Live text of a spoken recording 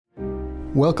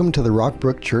Welcome to the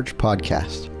Rockbrook Church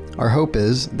podcast. Our hope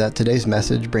is that today's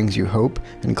message brings you hope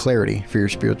and clarity for your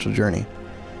spiritual journey.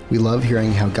 We love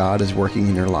hearing how God is working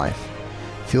in your life.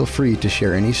 Feel free to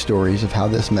share any stories of how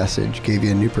this message gave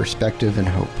you a new perspective and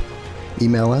hope.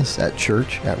 Email us at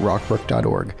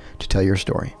church@rockbrook.org to tell your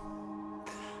story.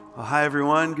 Well, hi,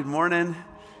 everyone. Good morning.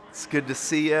 It's good to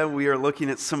see you. We are looking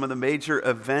at some of the major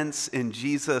events in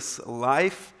Jesus'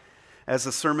 life as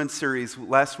a sermon series.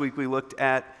 Last week, we looked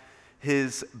at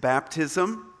his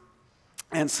baptism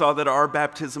and saw that our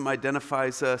baptism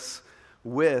identifies us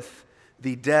with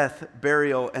the death,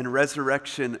 burial, and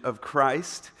resurrection of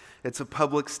Christ. It's a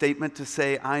public statement to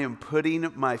say, I am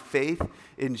putting my faith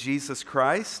in Jesus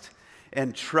Christ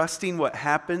and trusting what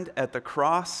happened at the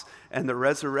cross and the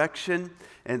resurrection.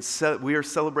 And so we are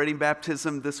celebrating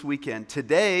baptism this weekend.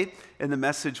 Today, in the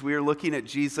message, we are looking at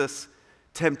Jesus'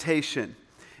 temptation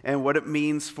and what it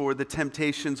means for the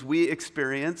temptations we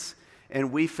experience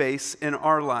and we face in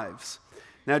our lives.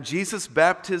 Now, Jesus'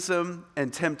 baptism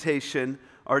and temptation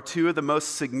are two of the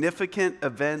most significant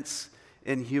events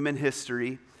in human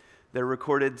history. They're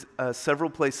recorded several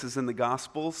places in the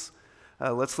Gospels.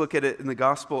 Let's look at it in the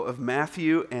Gospel of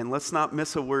Matthew, and let's not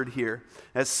miss a word here.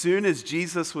 As soon as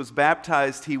Jesus was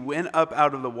baptized, he went up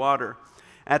out of the water.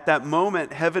 At that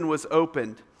moment, heaven was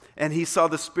opened, and he saw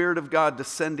the Spirit of God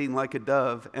descending like a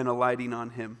dove and alighting on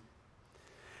him.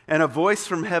 And a voice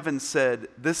from heaven said,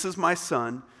 "This is my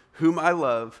Son, whom I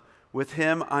love. With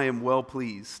him I am well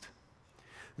pleased."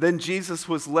 Then Jesus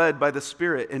was led by the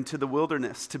Spirit into the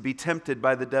wilderness to be tempted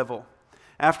by the devil.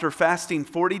 After fasting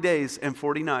 40 days and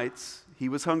 40 nights, he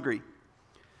was hungry.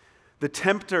 The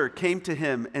tempter came to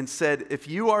him and said, "If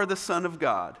you are the Son of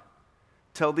God,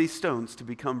 tell these stones to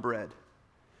become bread."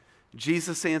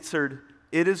 Jesus answered,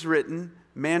 "It is written,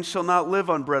 man shall not live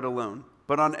on bread alone,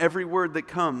 but on every word that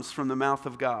comes from the mouth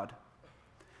of God."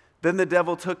 Then the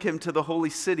devil took him to the holy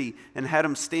city and had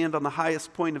him stand on the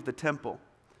highest point of the temple.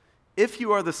 "If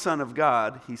you are the Son of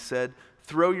God," he said,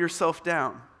 "throw yourself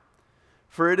down.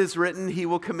 For it is written, he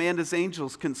will command his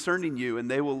angels concerning you,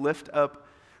 and they will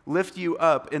lift you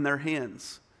up in their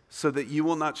hands, so that you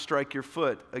will not strike your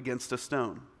foot against a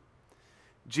stone."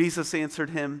 Jesus answered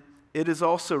him, "It is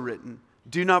also written,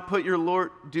 do not put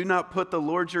the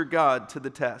Lord your God to the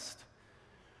test."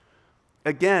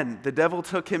 Again, the devil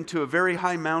took him to a very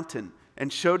high mountain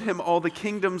and showed him all the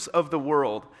kingdoms of the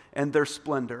world and their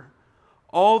splendor.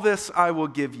 "All this I will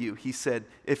give you," he said,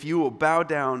 "if you will bow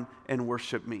down and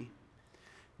worship me."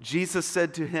 Jesus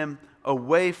said to him,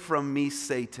 "Away from me,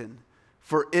 Satan,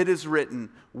 for it is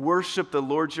written, worship the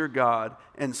Lord your God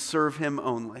and serve him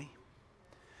only."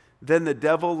 Then the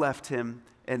devil left him,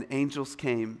 and angels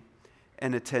came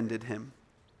and attended him.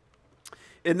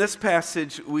 In this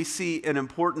passage, we see an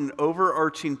important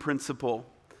overarching principle.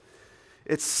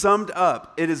 It's summed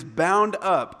up, it is bound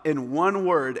up in one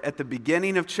word at the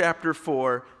beginning of chapter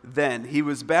 4, then. He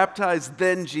was baptized,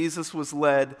 then Jesus was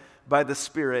led by the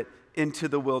Spirit into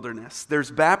the wilderness.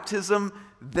 There's baptism,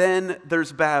 then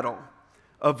there's battle.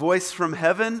 A voice from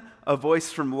heaven, a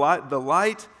voice from the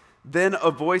light, then a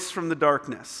voice from the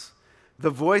darkness. The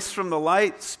voice from the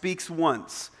light speaks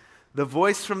once. The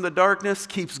voice from the darkness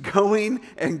keeps going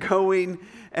and going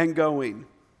and going.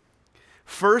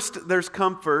 First, there's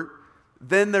comfort.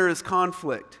 Then there is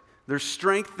conflict. There's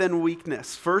strength, then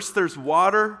weakness. First, there's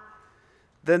water.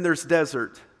 Then there's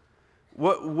desert.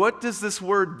 What does this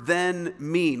word "then"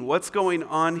 mean? What's going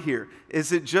on here?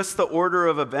 Is it just the order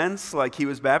of events, like he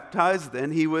was baptized,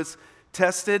 then he was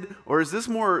tested? Or is this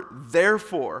more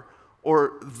 "therefore"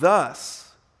 or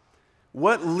 "thus"?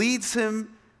 What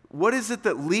is it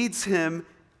that leads him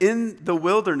in the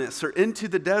wilderness or into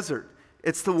the desert?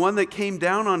 It's the one that came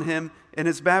down on him in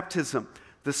his baptism.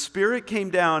 The Spirit came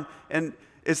down and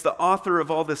is the author of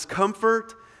all this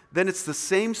comfort. Then it's the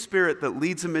same Spirit that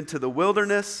leads him into the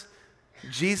wilderness.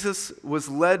 Jesus was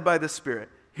led by the Spirit.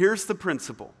 Here's the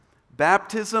principle: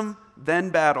 baptism,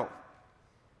 then battle.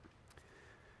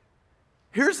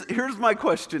 Here's my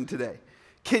question today.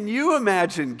 Can you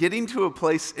imagine getting to a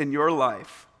place in your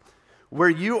life where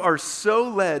you are so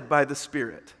led by the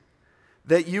Spirit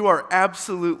that you are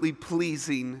absolutely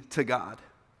pleasing to God?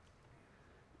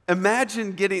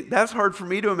 Imagine that's hard for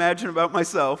me to imagine about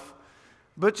myself,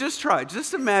 but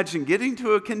just imagine getting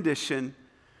to a condition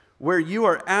where you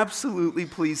are absolutely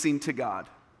pleasing to God.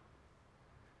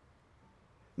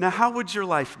 Now, how would your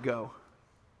life go?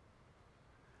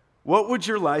 What would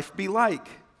your life be like?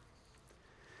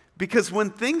 Because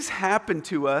when things happen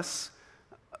to us,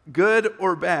 good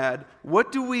or bad,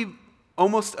 what do we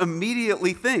almost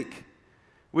immediately think?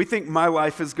 We think my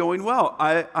life is going well.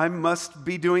 I must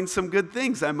be doing some good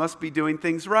things. I must be doing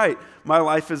things right. My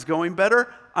life is going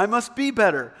better. I must be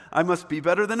better. I must be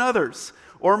better than others.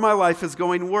 Or my life is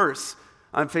going worse.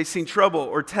 I'm facing trouble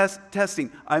or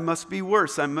testing. I must be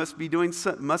worse. I must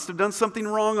have done something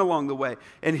wrong along the way.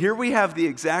 And here we have the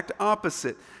exact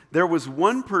opposite. There was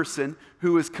one person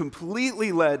who was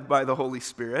completely led by the Holy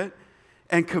Spirit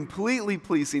and completely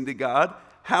pleasing to God.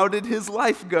 How did his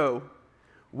life go?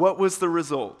 What was the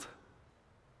result?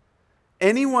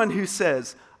 Anyone who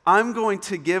says, I'm going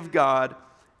to give God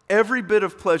every bit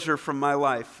of pleasure from my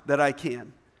life that I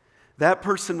can, that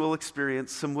person will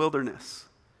experience some wilderness.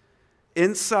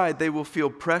 Inside, they will feel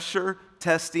pressure,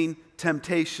 testing,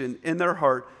 temptation in their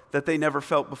heart that they never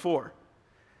felt before.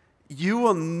 You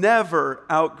will never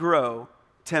outgrow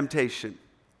temptation.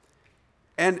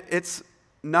 And it's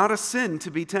not a sin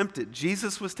to be tempted.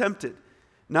 Jesus was tempted.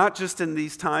 Not just in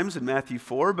these times in Matthew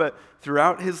 4, but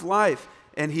throughout his life.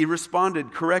 And he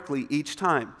responded correctly each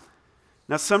time.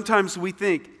 Now, sometimes we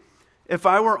think, if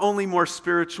I were only more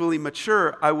spiritually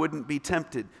mature, I wouldn't be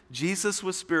tempted. Jesus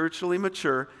was spiritually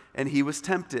mature, and he was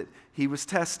tempted. He was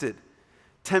tested.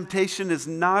 Temptation is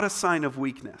not a sign of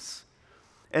weakness.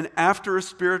 And after a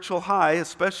spiritual high,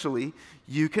 especially,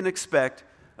 you can expect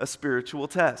a spiritual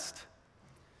test.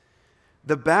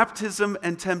 The baptism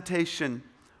and temptation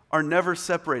are never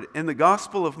separated. In the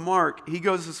Gospel of Mark, he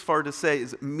goes as far to say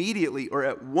is immediately or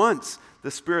at once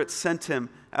the Spirit sent him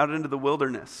out into the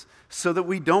wilderness so that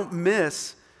we don't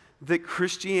miss that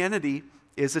Christianity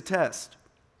is a test.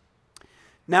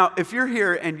 Now, if you're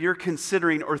here and you're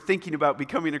considering or thinking about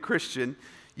becoming a Christian,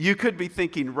 you could be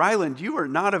thinking, Ryland, you are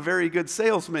not a very good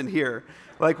salesman here.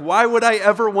 Like, why would I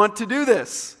ever want to do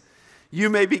this? You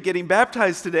may be getting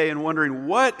baptized today and wondering,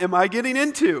 what am I getting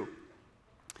into?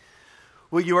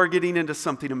 Well, you are getting into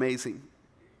something amazing.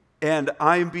 And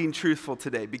I am being truthful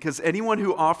today because anyone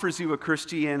who offers you a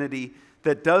Christianity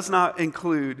that does not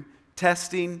include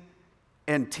testing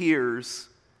and tears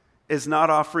is not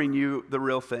offering you the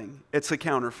real thing. It's a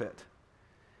counterfeit.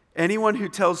 Anyone who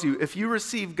tells you if you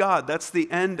receive God, that's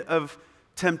the end of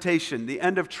temptation, the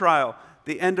end of trial,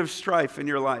 the end of strife in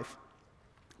your life,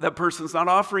 that person's not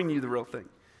offering you the real thing.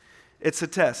 It's a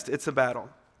test. It's a battle.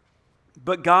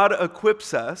 But God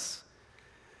equips us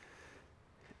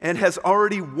and has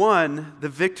already won the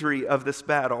victory of this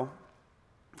battle,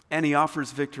 and he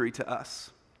offers victory to us.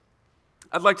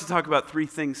 I'd like to talk about 3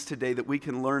 things today that we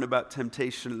can learn about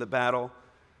temptation and the battle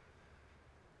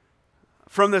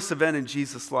from this event in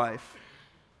Jesus' life.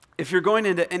 If you're going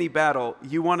into any battle,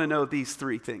 you want to know these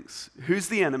 3 things. Who's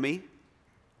the enemy?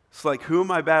 It's like, who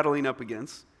am I battling up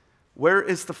against? Where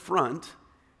is the front?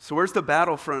 So where's the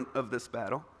battlefront of this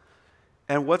battle?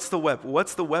 And what's the weapon?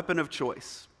 What's the weapon of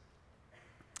choice?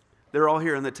 They're all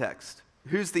here in the text.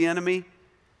 Who's the enemy?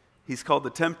 He's called the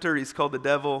tempter. He's called the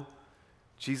devil.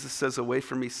 Jesus says, away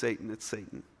from me, Satan. It's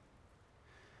Satan.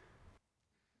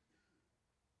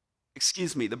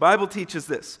 The Bible teaches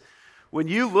this. When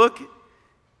you look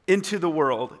into the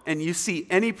world and you see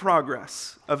any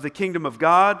progress of the kingdom of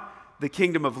God, the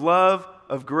kingdom of love,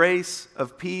 of grace,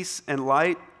 of peace and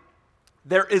light,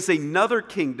 there is another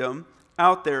kingdom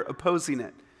out there opposing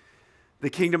it. The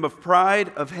kingdom of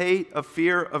pride, of hate, of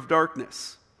fear, of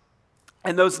darkness.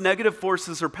 And those negative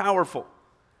forces are powerful.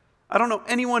 I don't know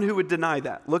anyone who would deny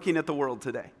that, looking at the world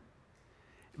today.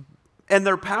 And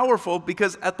they're powerful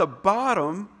because at the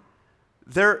bottom,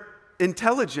 they're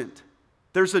intelligent.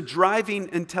 There's a driving,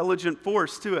 intelligent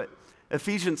force to it.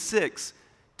 Ephesians 6,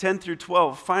 10 through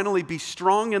 12. Finally, be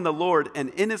strong in the Lord and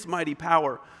in his mighty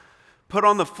power. Put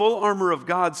on the full armor of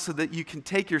God so that you can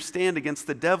take your stand against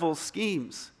the devil's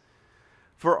schemes.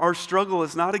 For our struggle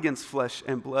is not against flesh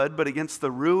and blood, but against the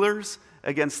rulers,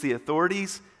 against the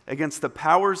authorities, against the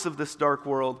powers of this dark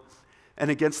world,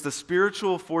 and against the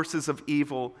spiritual forces of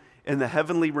evil in the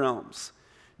heavenly realms.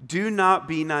 Do not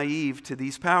be naive to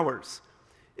these powers.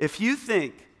 If you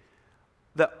think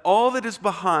that all that is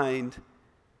behind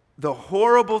the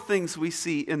horrible things we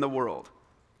see in the world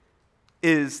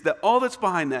is that all that's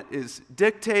behind that is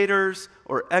dictators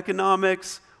or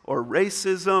economics or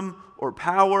racism or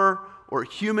power or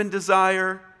human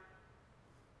desire,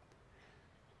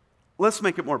 let's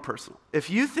make it more personal. If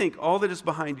you think all that is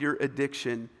behind your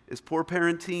addiction is poor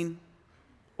parenting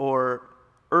or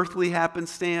earthly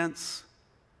happenstance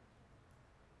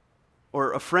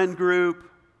or a friend group,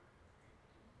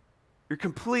 you're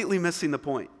completely missing the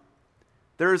point.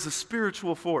 There is a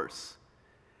spiritual force.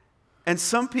 And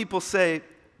some people say,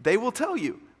 they will tell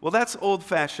you, well, that's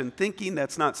old-fashioned thinking.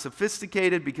 That's not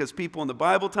sophisticated because people in the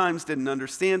Bible times didn't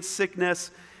understand sickness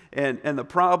and the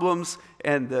problems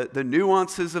and the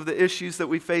nuances of the issues that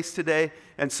we face today.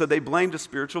 And so they blamed a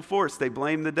spiritual force. They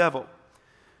blamed the devil.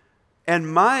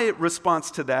 And my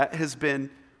response to that has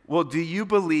been, well, do you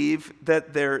believe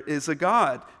that there is a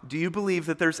God? Do you believe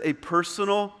that there's a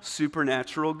personal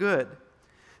supernatural good?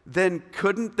 Then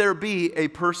couldn't there be a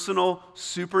personal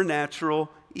supernatural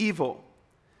evil?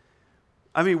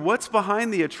 I mean, what's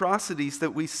behind the atrocities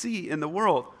that we see in the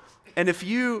world? And if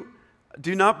you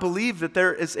do not believe that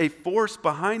there is a force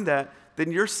behind that,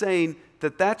 then you're saying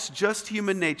that that's just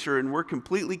human nature and we're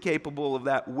completely capable of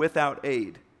that without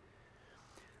aid.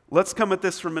 Let's come at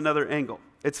this from another angle.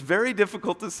 It's very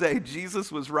difficult to say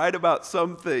Jesus was right about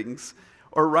some things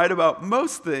or right about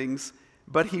most things,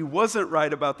 but he wasn't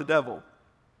right about the devil.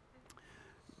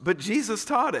 But Jesus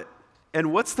taught it.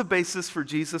 And what's the basis for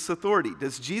Jesus' authority?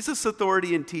 Does Jesus'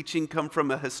 authority in teaching come from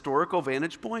a historical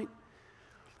vantage point?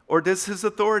 Or does his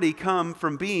authority come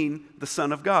from being the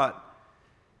Son of God?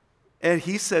 And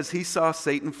he says he saw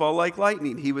Satan fall like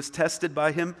lightning. He was tested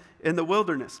by him in the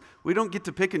wilderness. We don't get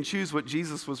to pick and choose what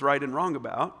Jesus was right and wrong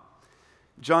about.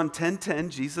 John 10:10,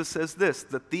 Jesus says this,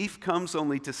 "The thief comes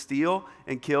only to steal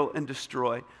and kill and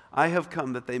destroy. I have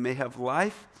come that they may have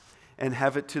life and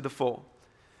have it to the full."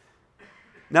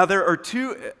 Now, there are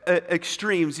two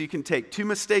extremes you can take, two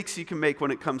mistakes you can make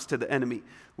when it comes to the enemy.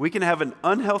 We can have an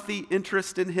unhealthy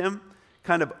interest in him,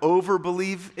 kind of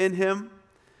over-believe in him,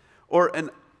 or an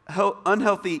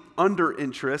unhealthy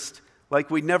under-interest, like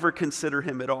we never consider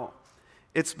him at all.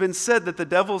 It's been said that the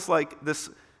devil's like this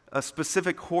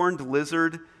specific horned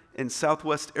lizard in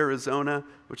southwest Arizona,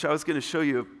 which I was going to show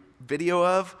you a video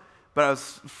of, but I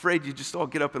was afraid you'd just all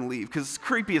get up and leave, because it's the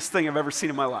creepiest thing I've ever seen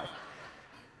in my life.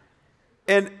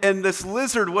 And this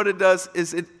lizard, what it does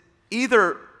is it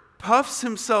either puffs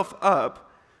himself up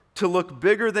to look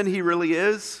bigger than he really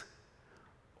is,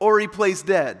 or he plays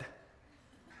dead.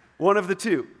 One of the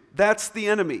two. That's the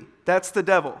enemy. That's the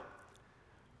devil.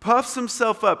 Puffs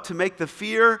himself up to make the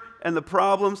fear and the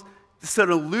problems, it's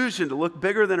an illusion to look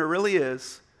bigger than it really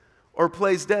is, or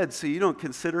plays dead so you don't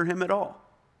consider him at all.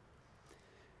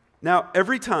 Now,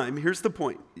 every time, here's the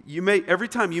point, every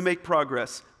time you make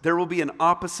progress, there will be an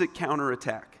opposite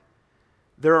counterattack.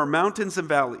 There are mountains and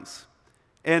valleys,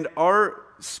 and our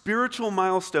spiritual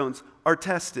milestones are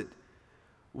tested.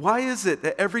 Why is it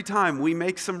that every time we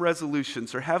make some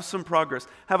resolutions or have some progress,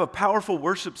 have a powerful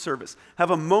worship service, have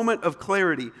a moment of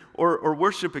clarity or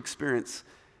worship experience,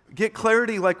 get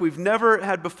clarity like we've never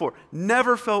had before,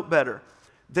 never felt better,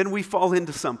 then we fall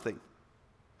into something?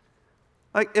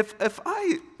 Like, if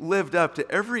I lived up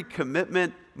to every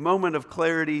commitment, moment of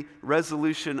clarity,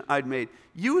 resolution I'd made,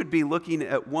 you would be looking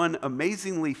at one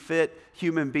amazingly fit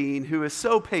human being who is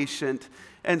so patient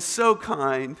and so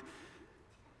kind.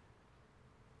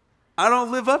 I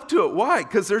don't live up to it. Why?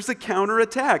 Because there's a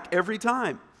counterattack every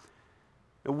time.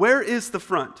 Where is the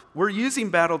front? We're using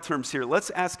battle terms here. Let's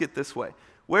ask it this way.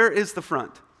 Where is the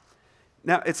front?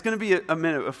 Now, it's going to be a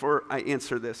minute before I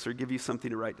answer this or give you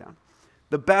something to write down.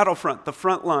 The battlefront, the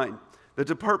front line. The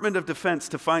Department of Defense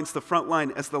defines the front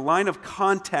line as the line of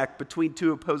contact between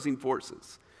two opposing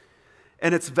forces.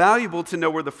 And it's valuable to know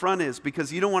where the front is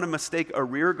because you don't want to mistake a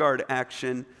rear guard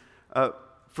action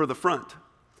for the front.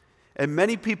 And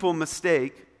many people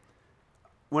mistake,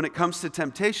 when it comes to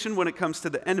temptation, when it comes to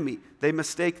the enemy, they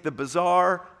mistake the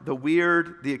bizarre, the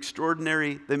weird, the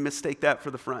extraordinary, they mistake that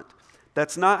for the front.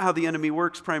 That's not how the enemy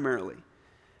works primarily.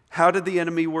 How did the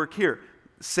enemy work here?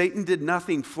 Satan did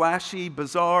nothing flashy,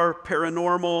 bizarre,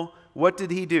 paranormal. What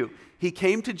did he do? He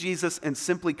came to Jesus and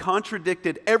simply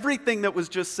contradicted everything that was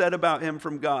just said about him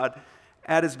from God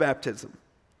at his baptism.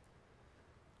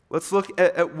 Let's look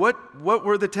at what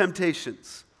were the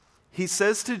temptations. He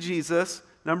says to Jesus,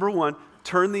 number one,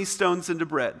 turn these stones into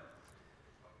bread.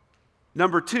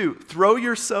 Number two, throw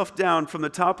yourself down from the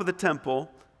top of the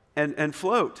temple and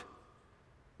float.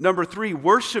 Number three,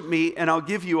 worship me and I'll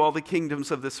give you all the kingdoms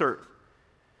of this earth.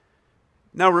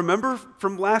 Now remember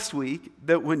from last week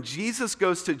that when Jesus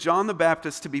goes to John the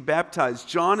Baptist to be baptized,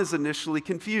 John is initially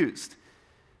confused.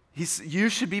 You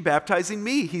should be baptizing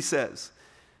me, he says.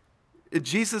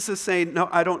 Jesus is saying, no,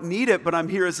 I don't need it, but I'm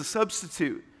here as a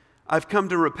substitute. I've come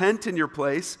to repent in your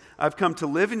place. I've come to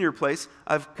live in your place.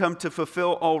 I've come to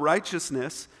fulfill all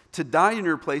righteousness, to die in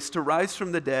your place, to rise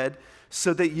from the dead,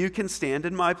 so that you can stand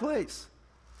in my place.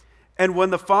 And when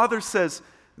the Father says,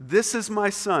 this is my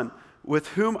Son, with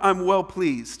whom I'm well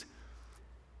pleased,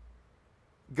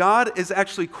 God is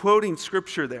actually quoting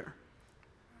Scripture there.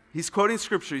 He's quoting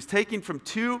Scripture. He's taking from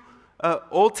two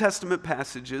Old Testament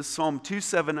passages, Psalm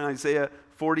 2:7 and Isaiah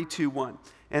 42:1.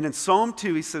 And in Psalm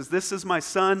 2, he says, this is my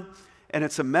Son, and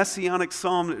it's a messianic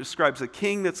psalm that describes a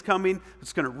king that's coming,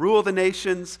 that's going to rule the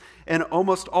nations, and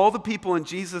almost all the people in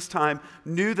Jesus' time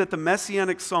knew that the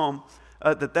messianic psalm,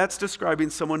 that's describing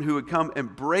someone who would come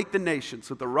and break the nations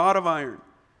with a rod of iron.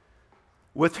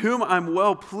 With whom I'm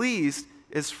well pleased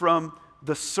is from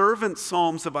the servant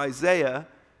psalms of Isaiah,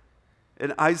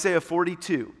 in Isaiah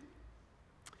 42.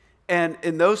 And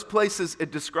in those places,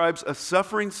 it describes a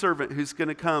suffering servant who's going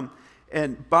to come,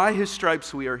 and by his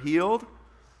stripes we are healed.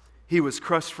 He was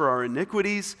crushed for our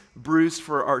iniquities, bruised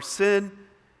for our sin.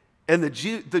 And the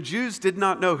Jews did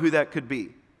not know who that could be.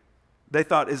 They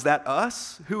thought, is that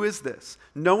us? Who is this?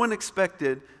 No one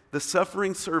expected the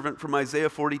suffering servant from Isaiah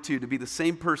 42 to be the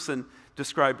same person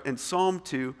described in Psalm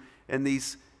 2 and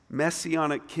these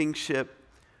messianic kingship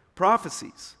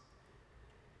prophecies.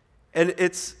 And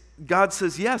God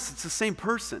says, yes, it's the same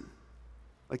person.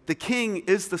 Like the king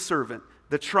is the servant.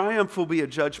 The triumph will be a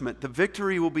judgment. The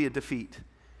victory will be a defeat.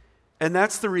 And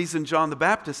that's the reason John the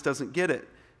Baptist doesn't get it.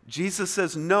 Jesus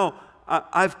says, no,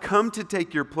 I've come to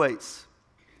take your place.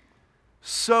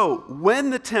 So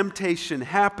when the temptation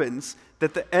happens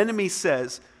that the enemy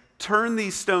says, turn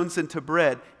these stones into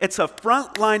bread, it's a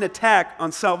frontline attack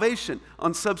on salvation,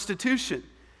 on substitution.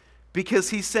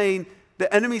 Because he's saying,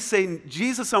 the enemy's saying,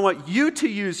 Jesus, I want you to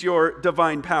use your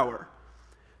divine power.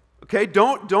 Okay,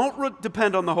 don't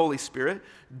depend on the Holy Spirit.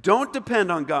 Don't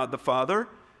depend on God the Father.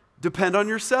 Depend on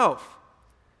yourself.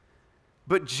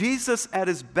 But Jesus at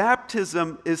his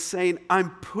baptism is saying,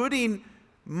 I'm putting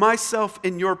myself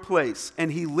in your place.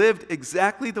 And he lived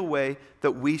exactly the way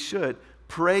that we should,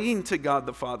 praying to God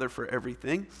the Father for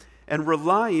everything and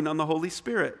relying on the Holy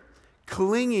Spirit,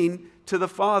 clinging to the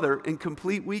Father in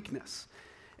complete weakness.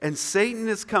 And Satan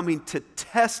is coming to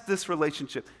test this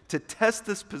relationship, to test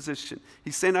this position.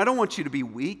 He's saying, I don't want you to be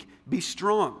weak, be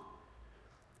strong.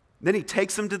 Then he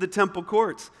takes him to the temple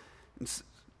courts and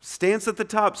stands at the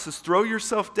top, says, throw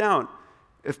yourself down.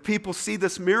 If people see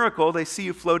this miracle, they see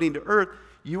you floating to earth,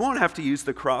 you won't have to use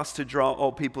the cross to draw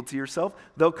all people to yourself.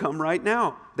 They'll come right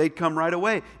now. They'd come right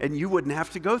away, and you wouldn't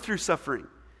have to go through suffering.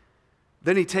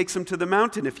 Then he takes him to the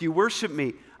mountain. If you worship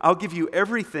me, I'll give you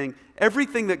everything.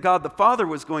 Everything that God the Father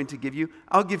was going to give you,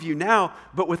 I'll give you now,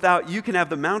 but you can have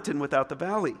the mountain without the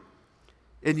valley.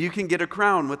 And you can get a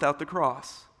crown without the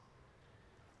cross.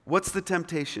 What's the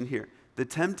temptation here? The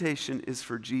temptation is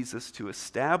for Jesus to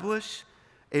establish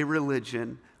a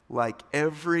religion like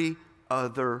every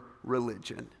other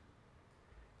religion.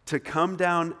 To come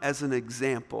down as an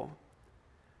example,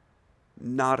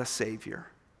 not a savior.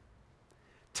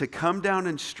 To come down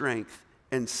in strength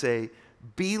and say,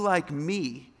 be like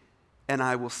me and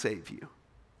I will save you.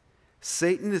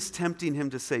 Satan is tempting him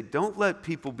to say, don't let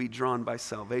people be drawn by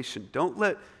salvation. Don't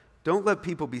let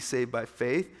people be saved by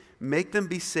faith. Make them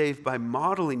be saved by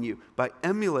modeling you, by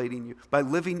emulating you, by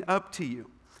living up to you.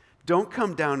 Don't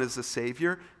come down as a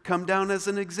savior. Come down as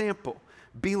an example.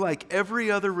 Be like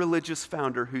every other religious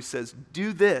founder who says,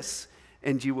 do this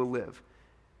and you will live.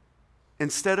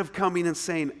 Instead of coming and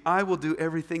saying, I will do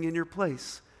everything in your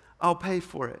place. I'll pay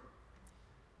for it.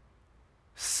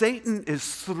 Satan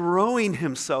is throwing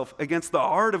himself against the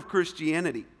heart of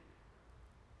Christianity.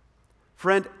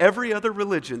 Friend, every other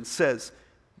religion says,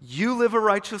 you live a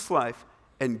righteous life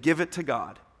and give it to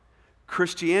God.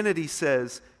 Christianity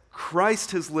says,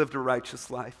 Christ has lived a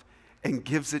righteous life and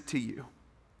gives it to you.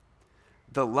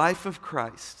 The life of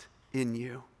Christ in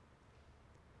you.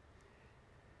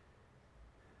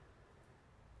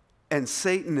 And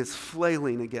Satan is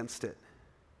flailing against it.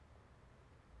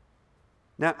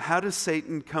 Now, how does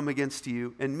Satan come against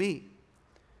you and me?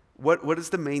 What is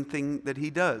the main thing that he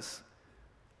does?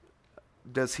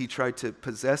 Does he try to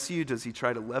possess you? Does he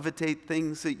try to levitate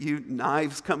things at you?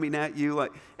 Knives coming at you?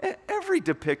 Like every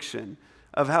depiction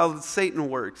of how Satan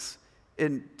works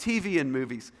in TV and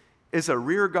movies is a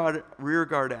rear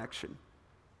guard action.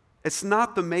 It's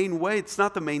not the main way. It's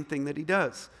not the main thing that he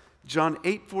does. John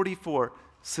 8:44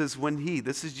 says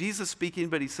this is Jesus speaking,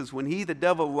 but he says, when the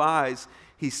devil lies,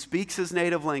 he speaks his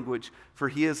native language, for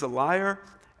he is a liar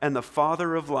and the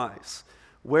father of lies.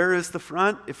 Where is the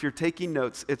front? If you're taking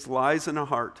notes, it's lies in the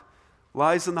heart.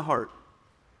 Lies in the heart.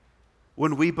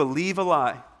 When we believe a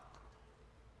lie.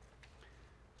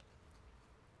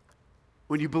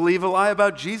 When you believe a lie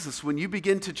about Jesus, when you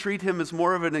begin to treat him as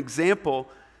more of an example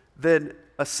than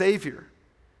a savior,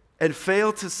 and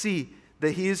fail to see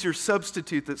that he is your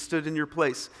substitute that stood in your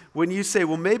place. When you say,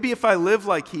 well, maybe if I live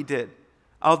like he did,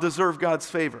 I'll deserve God's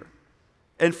favor.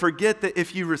 And forget that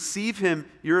if you receive him,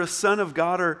 you're a son of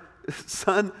God or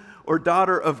son or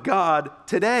daughter of God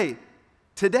today.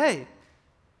 Today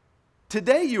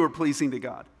you are pleasing to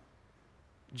God.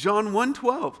 John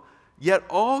 1:12, yet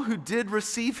all who did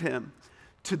receive him,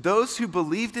 To those who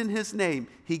believed in his name,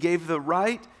 he gave the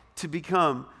right to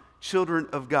become children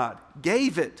of God.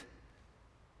 Gave it.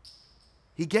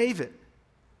 He gave it.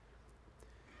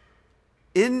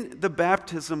 In the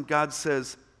baptism, God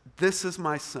says, "This is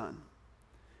my son."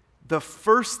 The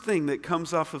first thing that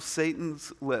comes off of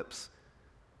Satan's lips,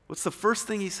 what's the first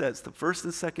thing he says, the first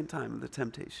and second time of the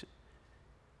temptation?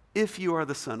 "If you are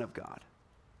the Son of God."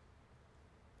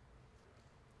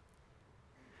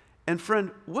 And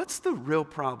friend, what's the real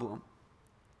problem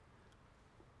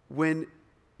when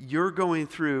you're going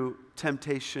through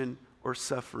temptation or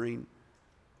suffering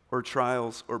or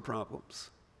trials or problems?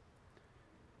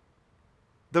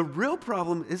 The real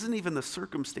problem isn't even the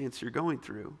circumstance you're going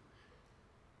through.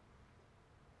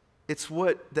 It's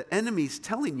what the enemy's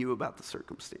telling you about the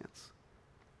circumstance.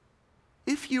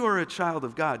 If you are a child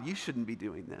of God, you shouldn't be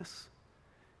doing this.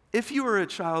 If you are a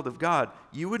child of God,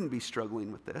 you wouldn't be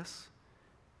struggling with this.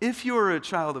 If you are a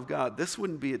child of God, this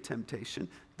wouldn't be a temptation.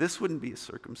 This wouldn't be a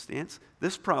circumstance.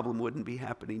 This problem wouldn't be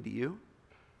happening to you.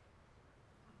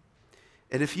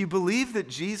 And if you believe that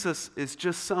Jesus is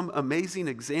just some amazing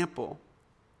example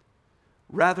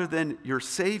rather than your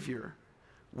Savior,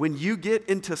 when you get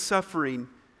into suffering,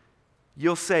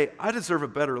 you'll say, "I deserve a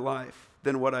better life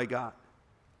than what I got."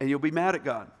 And you'll be mad at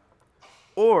God.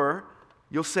 Or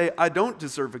you'll say, "I don't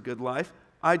deserve a good life.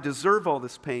 I deserve all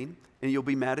this pain," and you'll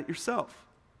be mad at yourself.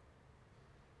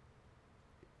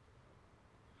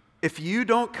 If you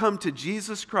don't come to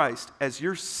Jesus Christ as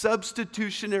your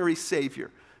substitutionary Savior,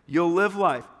 you'll live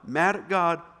life mad at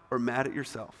God or mad at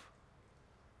yourself.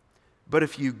 But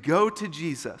if you go to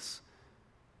Jesus,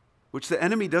 which the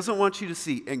enemy doesn't want you to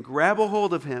see, and grab a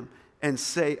hold of him and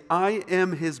say, "I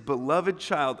am his beloved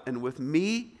child, and with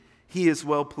me he is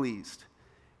well pleased,"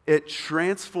 it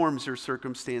transforms your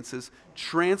circumstances,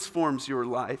 transforms your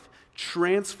life,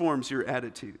 transforms your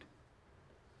attitude.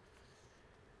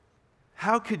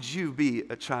 How could you be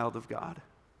a child of God?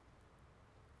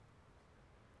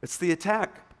 It's the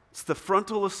attack. It's the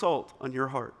frontal assault on your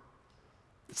heart.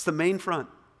 It's the main front.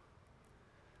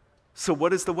 So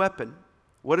what is the weapon?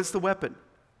 What is the weapon?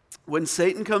 When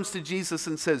Satan comes to Jesus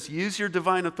and says, "Use your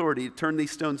divine authority to turn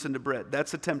these stones into bread,"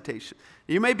 that's a temptation.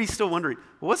 You may be still wondering,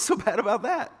 what's so bad about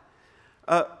that?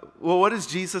 Well, what does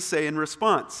Jesus say in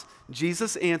response?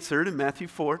 Jesus answered in Matthew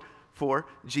 4,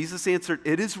 Jesus answered,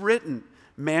 "It is written,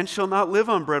 man shall not live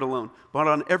on bread alone, but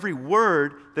on every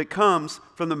word that comes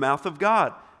from the mouth of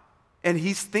God." And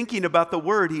he's thinking about the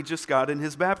word he just got in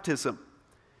his baptism.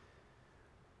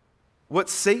 What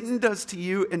Satan does to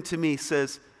you and to me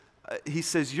he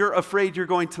says, you're afraid you're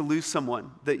going to lose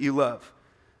someone that you love.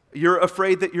 You're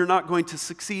afraid that you're not going to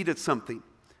succeed at something.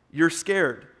 You're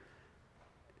scared.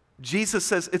 Jesus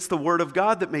says it's the word of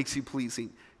God that makes you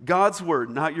pleasing. God's word,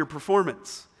 not your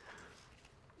performance.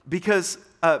 Because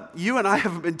you and I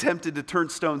haven't been tempted to turn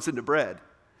stones into bread,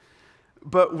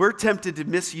 but we're tempted to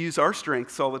misuse our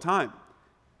strengths all the time.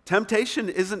 Temptation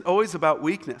isn't always about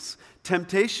weakness.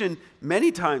 Temptation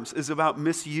many times is about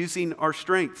misusing our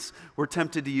strengths. We're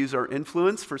tempted to use our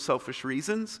influence for selfish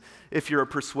reasons. If you're a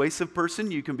persuasive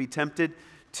person, you can be tempted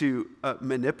to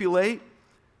manipulate.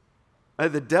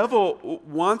 The devil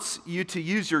wants you to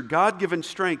use your God-given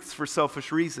strengths for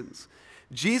selfish reasons.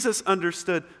 Jesus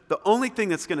understood the only thing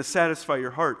that's going to satisfy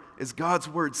your heart is God's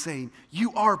word saying,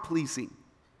 "You are pleasing."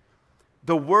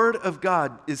 The word of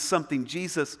God is something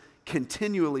Jesus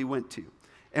continually went to,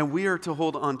 and we are to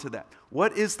hold on to that.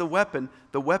 What is the weapon?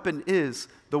 The weapon is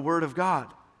the word of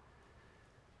God.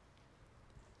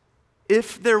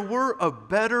 If there were a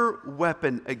better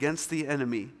weapon against the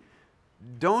enemy,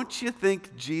 don't you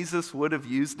think Jesus would have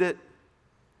used it?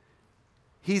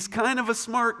 He's kind of a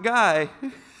smart guy.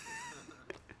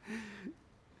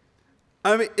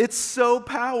 I mean, it's so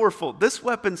powerful. This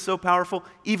weapon's so powerful,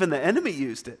 even the enemy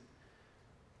used it.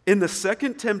 In the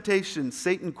second temptation,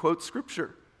 Satan quotes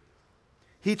Scripture.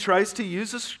 He tries to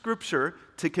use a Scripture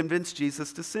to convince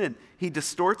Jesus to sin. He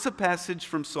distorts a passage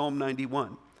from Psalm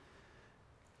 91.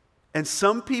 And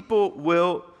some people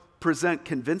will present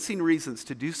convincing reasons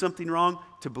to do something wrong,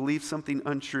 to believe something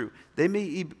untrue. They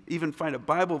may even find a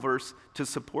Bible verse to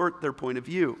support their point of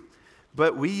view.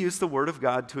 But we use the Word of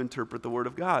God to interpret the Word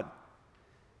of God.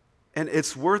 And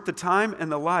it's worth the time and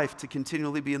the life to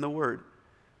continually be in the Word.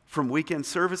 From weekend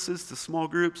services to small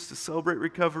groups to Celebrate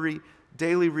Recovery,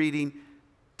 daily reading,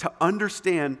 to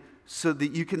understand so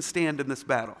that you can stand in this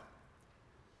battle.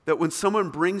 That when someone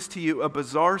brings to you a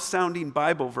bizarre sounding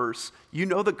Bible verse, you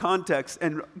know the context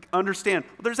and understand,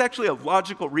 well, there's actually a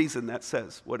logical reason that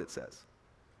says what it says.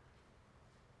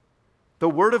 The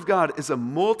Word of God is a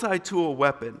multi-tool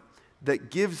weapon that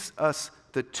gives us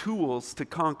the tools to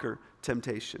conquer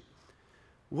temptation.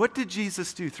 What did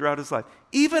Jesus do throughout his life?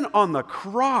 Even on the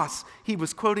cross, he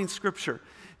was quoting Scripture.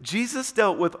 Jesus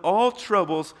dealt with all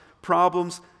troubles,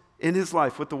 problems in his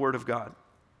life with the Word of God.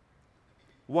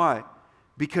 Why?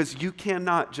 Because you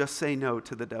cannot just say no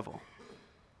to the devil.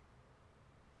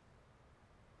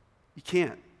 You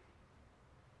can't.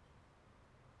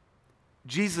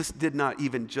 Jesus did not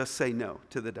even just say no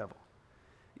to the devil.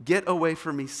 Get away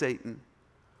from me, Satan,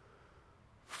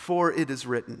 for it is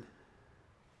written.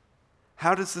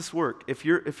 How does this work? If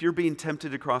you're being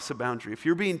tempted to cross a boundary, if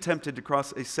you're being tempted to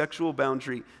cross a sexual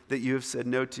boundary that you have said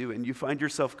no to, and you find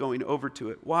yourself going over to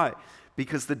it, why?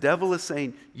 Because the devil is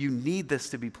saying, you need this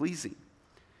to be pleasing.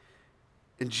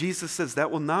 And Jesus says, that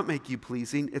will not make you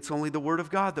pleasing. It's only the Word of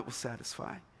God that will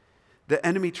satisfy. The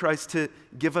enemy tries to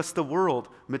give us the world,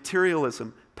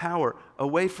 materialism, power.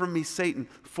 Away from me, Satan,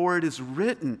 for it is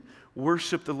written,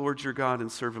 worship the Lord your God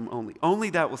and serve him only.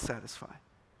 Only that will satisfy.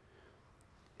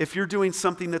 If you're doing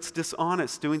something that's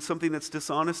dishonest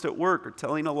at work or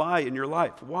telling a lie in your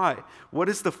life, why? What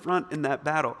is the front in that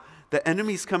battle? The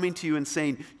enemy's coming to you and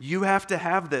saying, you have to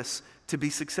have this to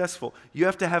be successful. You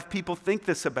have to have people think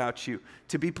this about you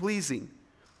to be pleasing.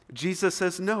 Jesus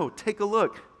says, no, take a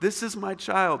look. This is my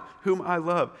child whom I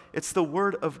love. It's the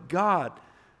Word of God.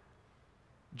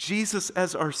 Jesus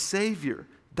as our Savior.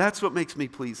 That's what makes me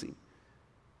pleasing.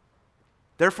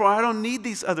 Therefore, I don't need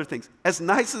these other things. As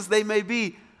nice as they may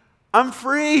be, I'm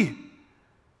free.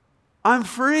 I'm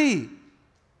free.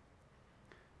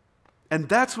 And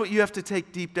that's what you have to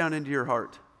take deep down into your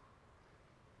heart.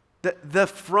 The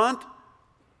front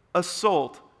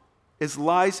assault is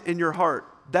lies in your heart.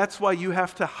 That's why you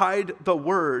have to hide the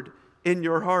Word in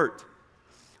your heart.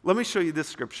 Let me show you this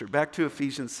scripture. Back to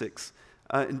Ephesians 6,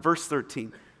 in verse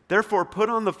 13. Therefore, put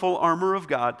on the full armor of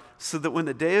God, so that when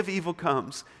the day of evil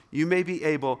comes, you may be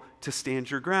able to stand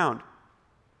your ground.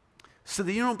 So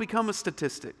that you don't become a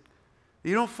statistic.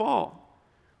 You don't fall.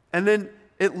 And then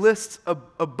it lists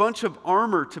a bunch of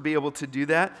armor to be able to do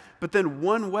that, but then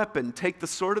one weapon, take the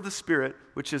sword of the Spirit,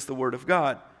 which is the Word of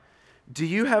God. Do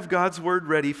you have God's Word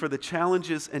ready for the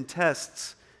challenges and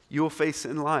tests you will face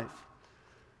in life?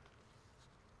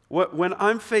 When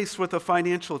I'm faced with a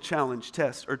financial challenge,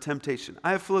 test, or temptation,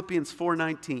 I have Philippians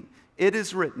 4:19. It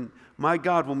is written, my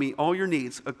God will meet all your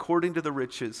needs according to the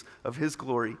riches of his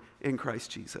glory in Christ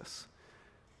Jesus.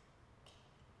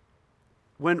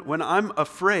 When I'm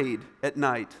afraid at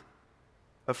night,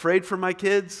 afraid for my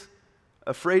kids,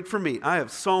 afraid for me, I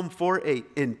have Psalm 4:8.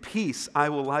 In peace I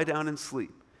will lie down and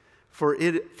sleep. For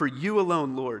you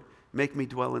alone, Lord, make me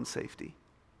dwell in safety.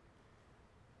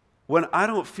 When I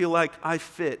don't feel like I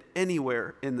fit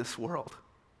anywhere in this world,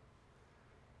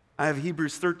 I have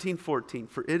Hebrews 13:14.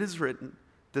 For it is written,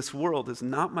 this world is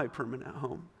not my permanent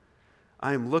home.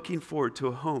 I am looking forward to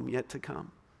a home yet to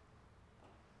come.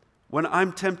 When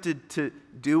I'm tempted to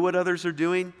do what others are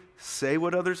doing, say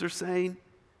what others are saying,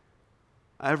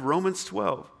 I have Romans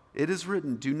 12. It is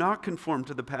written, do not conform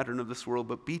to the pattern of this world,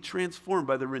 but be transformed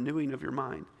by the renewing of your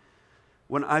mind.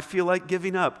 When I feel like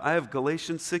giving up, I have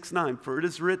Galatians 6:9. For it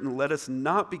is written, let us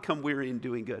not become weary in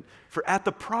doing good. For at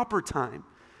the proper time,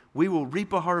 we will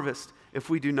reap a harvest if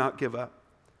we do not give up.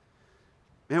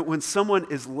 And when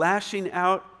someone is lashing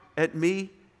out at me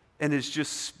and is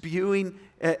just spewing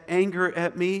anger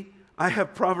at me, I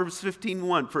have Proverbs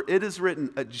 15:1. For it is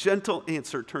written, a gentle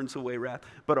answer turns away wrath,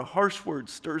 but a harsh word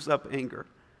stirs up anger.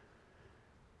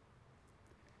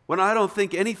 When I don't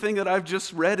think anything that I've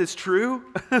just read is true,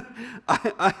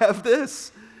 I have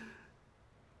this.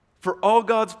 For all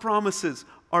God's promises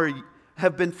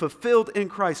have been fulfilled in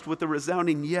Christ with a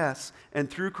resounding yes, and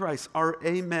through Christ our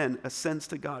amen ascends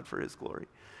to God for his glory.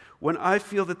 When I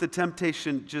feel that the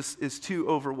temptation just is too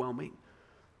overwhelming,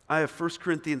 I have 1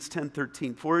 Corinthians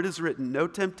 10:13. For it is written, no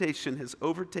temptation has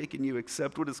overtaken you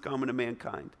except what is common to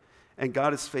mankind, and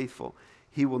God is faithful.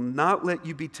 He will not let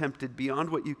you be tempted beyond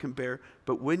what you can bear,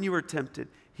 but when you are tempted,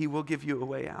 he will give you a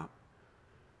way out.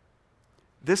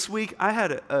 This week, I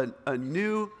had a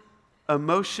new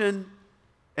emotion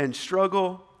and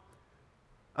struggle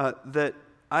that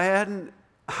I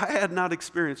had not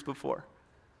experienced before.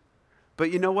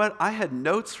 But you know what? I had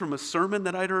notes from a sermon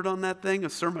that I'd heard on that thing, a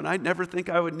sermon I'd never think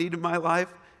I would need in my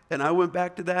life, and I went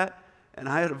back to that, and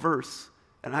I had a verse,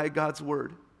 and I had God's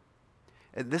word.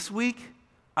 And this week,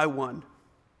 I won.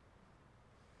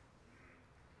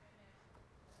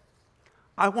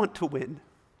 I want to win.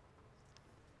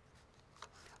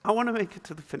 I want to make it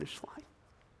to the finish line.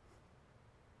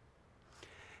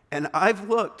 And I've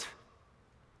looked,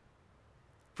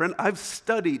 friend, I've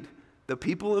studied the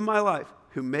people in my life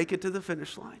who make it to the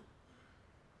finish line.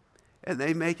 And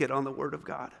they make it on the Word of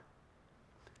God.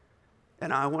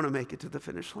 And I want to make it to the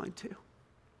finish line too.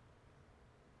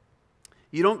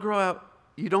 You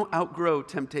don't outgrow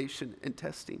temptation and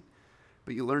testing,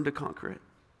 but you learn to conquer it.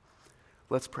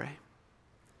 Let's pray.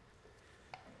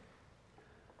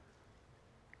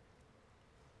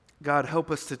 God, help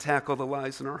us to tackle the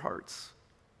lies in our hearts.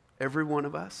 Every one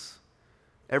of us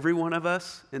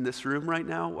in this room right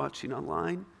now, watching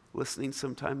online, listening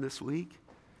sometime this week.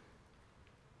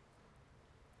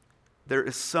 There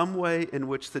is some way in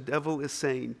which the devil is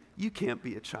saying, you can't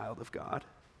be a child of God.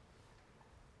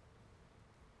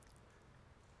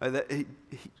 The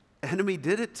enemy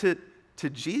did it to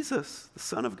Jesus, the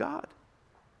Son of God.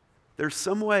 There's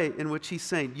some way in which he's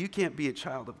saying, you can't be a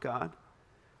child of God.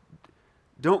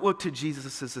 Don't look to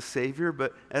Jesus as a Savior,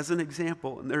 but as an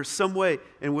example. And there's some way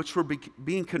in which we're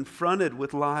being confronted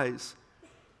with lies.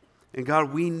 And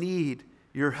God, we need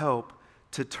your help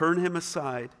to turn him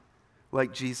aside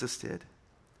like Jesus did.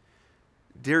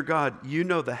 Dear God, you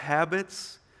know the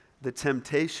habits, the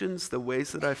temptations, the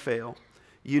ways that I fail.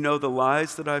 You know the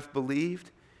lies that I've believed.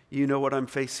 You know what I'm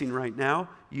facing right now.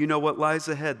 You know what lies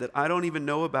ahead that I don't even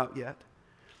know about yet.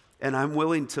 And I'm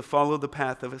willing to follow the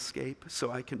path of escape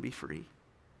so I can be free.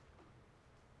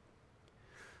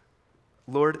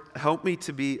 Lord, help me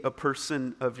to be a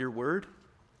person of your word.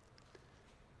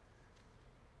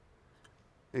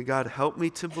 And God, help me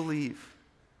to believe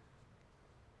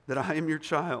that I am your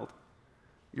child,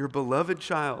 your beloved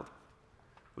child,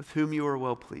 with whom you are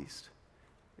well pleased.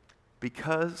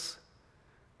 Because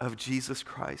of Jesus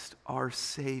Christ, our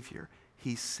Savior,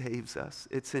 he saves us.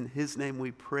 It's in his name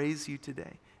we praise you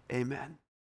today. Amen.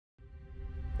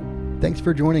 Thanks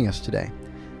for joining us today.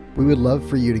 We would love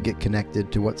for you to get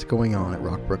connected to what's going on at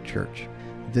Rockbrook Church.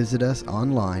 Visit us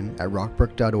online at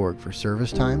rockbrook.org for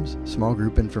service times, small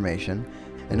group information,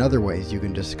 and other ways you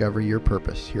can discover your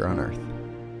purpose here on earth.